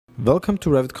Welcome to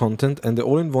Revit content and the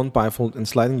all-in-one bifold and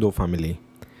sliding door family.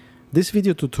 This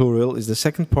video tutorial is the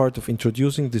second part of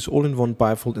introducing this all-in-one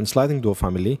bifold and sliding door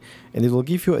family, and it will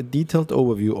give you a detailed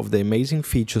overview of the amazing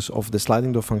features of the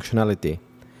sliding door functionality.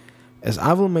 As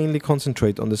I will mainly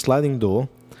concentrate on the sliding door,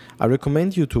 I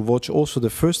recommend you to watch also the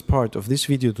first part of this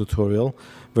video tutorial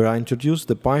where I introduce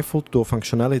the bifold door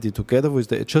functionality together with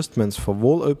the adjustments for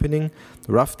wall opening,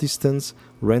 rough distance,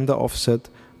 render offset,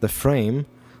 the frame,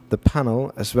 the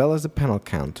panel as well as the panel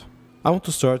count. I want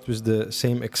to start with the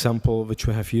same example which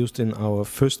we have used in our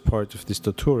first part of this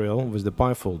tutorial with the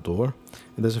bifold door.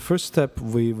 And as a first step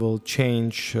we will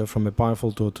change from a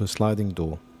bifold door to a sliding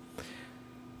door.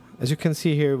 As you can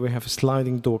see here, we have a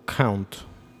sliding door count,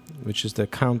 which is the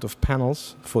count of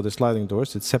panels for the sliding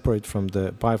doors. It's separate from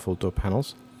the bifold door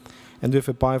panels. And we have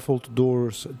a bifold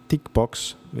doors tick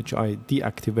box which I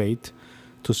deactivate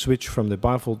to switch from the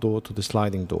bifold door to the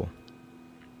sliding door.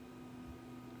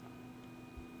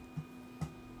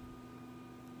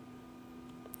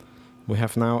 We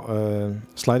have now a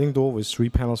sliding door with 3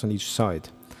 panels on each side.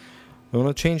 We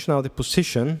want to change now the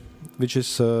position, which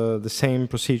is the same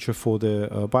procedure for the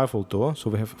bifold door. So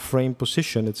we have frame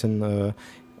position, it's an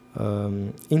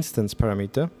instance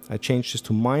parameter. I change this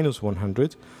to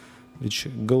 -100, which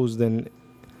goes then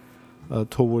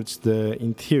towards the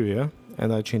interior,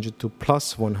 and I change it to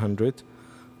 +100,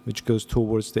 which goes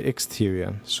towards the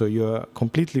exterior. So you're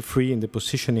completely free in the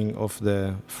positioning of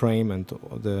the frame and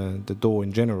the door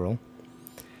in general.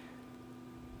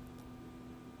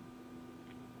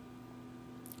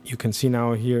 You can see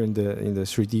now here in the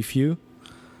 3D view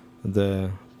the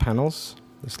panels,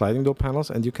 the sliding door panels,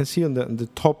 and you can see on the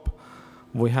top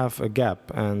we have a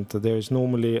gap, and there is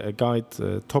normally a guide,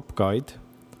 top guide,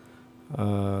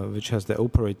 which has the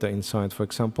operator inside, for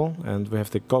example, and we have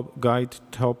the guide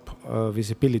top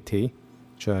visibility,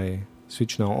 which I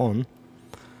switch now on.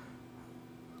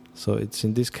 So it's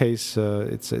in this case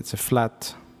it's a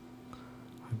flat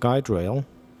guide rail,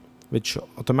 which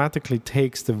automatically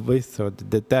takes the width or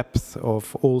the depth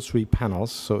of all 3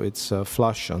 panels, so it's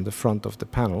flush on the front of the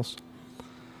panels.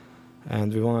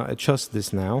 And we want to adjust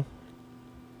this now.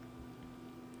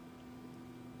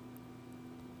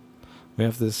 We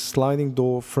have the sliding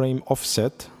door frame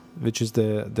offset, which is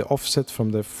the offset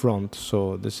from the front.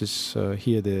 So this is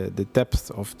here the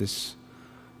depth of this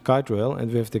guide rail, and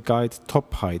we have the guide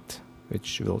top height,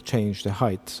 which will change the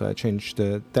height. So I change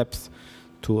the depth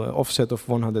to an offset of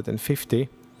 150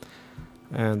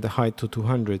 and the height to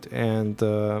 200. And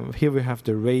here we have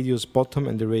the radius bottom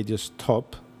and the radius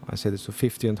top. I set this to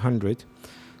 50 and 100.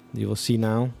 You will see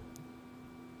now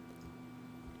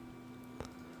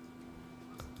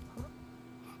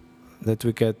that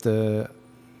we get the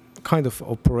kind of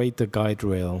operator guide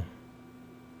rail.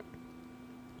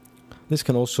 This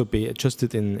can also be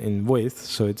adjusted in width,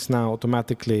 so it's now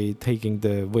automatically taking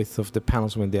the width of the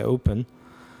panels when they're open,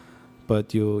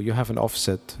 but you have an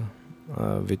offset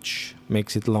which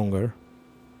makes it longer.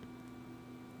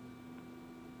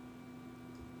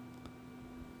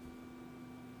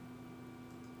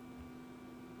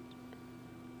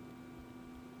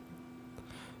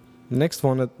 Next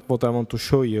one, what I want to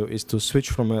show you is to switch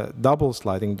from a double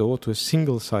sliding door to a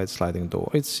single side sliding door.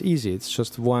 It's easy, it's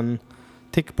just one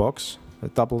tick box, a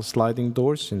double sliding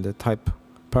doors in the type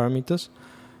parameters,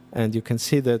 and you can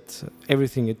see that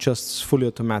everything adjusts fully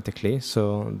automatically.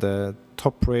 So the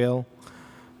top rail,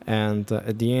 and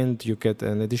at the end you get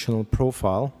an additional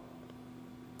profile,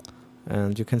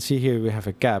 and you can see here we have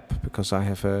a gap because I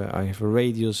have a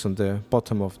radius on the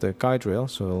bottom of the guide rail.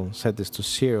 So I'll set this to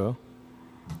 0.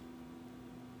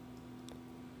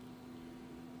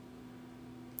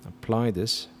 Apply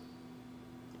this.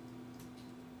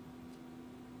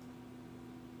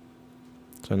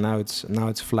 So now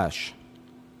it's flash.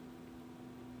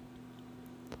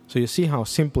 So you see how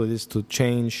simple it is to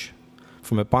change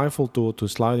from a bifold door to a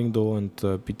sliding door, and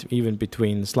even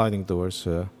between sliding doors,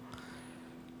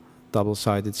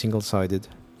 double-sided, single-sided.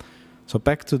 So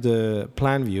back to the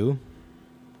plan view.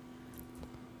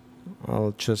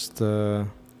 I'll just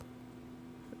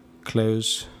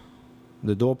close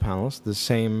the door panels, the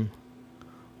same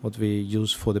what we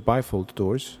use for the bifold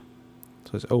doors.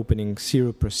 So it's opening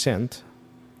 0%.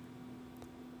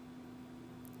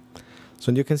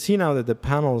 So you can see now that the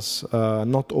panels are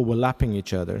not overlapping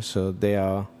each other, so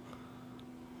there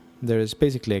is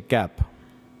basically a gap.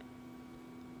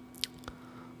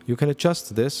 You can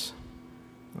adjust this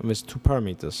with 2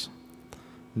 parameters.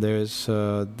 There is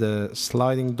the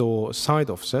sliding door side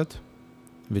offset,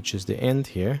 which is the end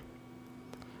here,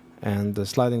 and the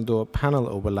sliding door panel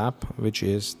overlap, which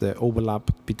is the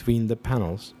overlap between the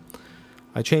panels.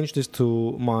 I changed this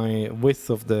to my width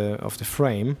of the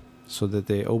frame, so that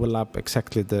they overlap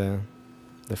exactly the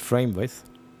frame width.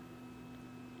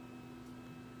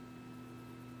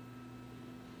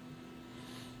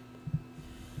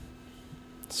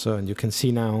 So, and you can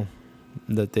see now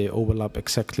that they overlap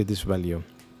exactly this value.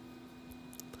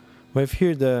 We have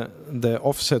here the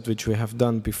offset which we have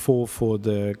done before for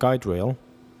the guide rail.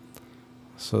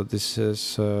 So this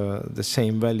is the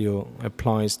same value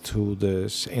applies to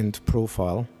this end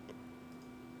profile.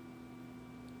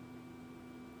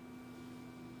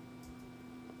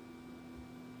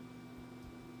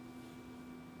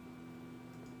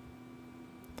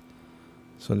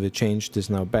 So when we change this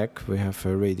now back, we have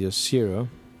a radius 0.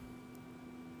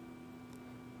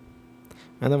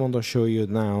 And I want to show you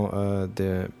now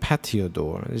the patio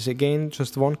door. It's again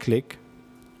just one click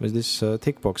with this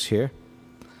tick box here.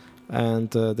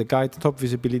 And the guide top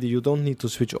visibility, you don't need to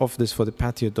switch off this for the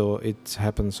patio door. It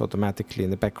happens automatically in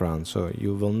the background. So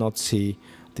you will not see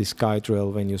this guide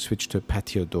rail when you switch to a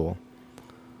patio door.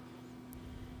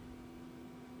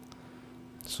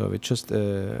 So we just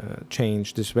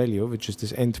change this value, which is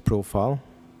this end profile.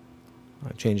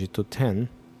 I change it to 10.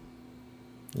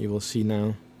 You will see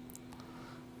now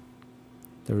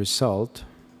the result.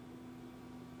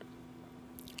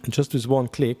 And just with one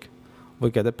click, we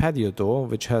get a patio door,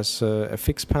 which has a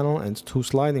fixed panel and 2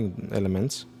 sliding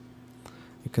elements.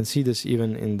 You can see this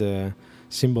even in the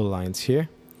symbol lines here.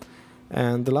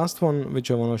 And the last one,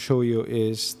 which I want to show you,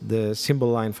 is the symbol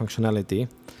line functionality.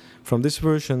 From this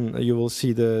version, you will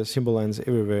see the symbol lines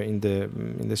everywhere in the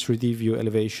 3D view,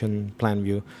 elevation, plan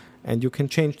view, and you can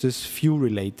change this view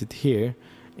related here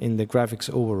in the graphics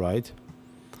override.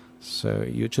 So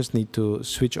you just need to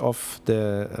switch off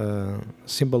the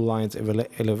symbol lines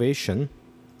elevation,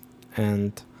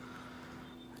 and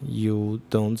you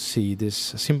don't see these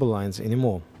symbol lines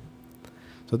anymore.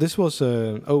 So this was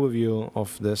an overview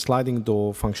of the sliding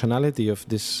door functionality of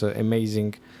this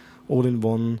amazing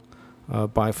all-in-one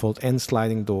bifold and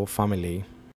sliding door family.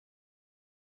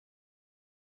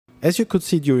 As you could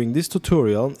see during this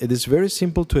tutorial, it is very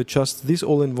simple to adjust this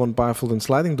all-in-one bifold and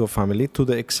sliding door family to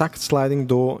the exact sliding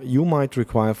door you might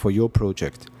require for your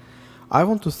project. I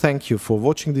want to thank you for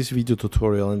watching this video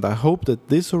tutorial, and I hope that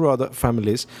this or other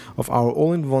families of our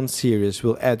all-in-one series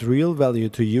will add real value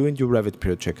to you and your Revit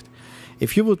project.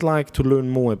 If you would like to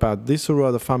learn more about this or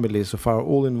other families of our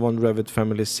all-in-one Revit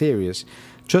family series,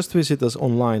 just visit us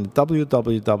online at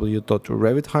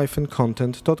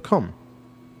www.revit-content.com.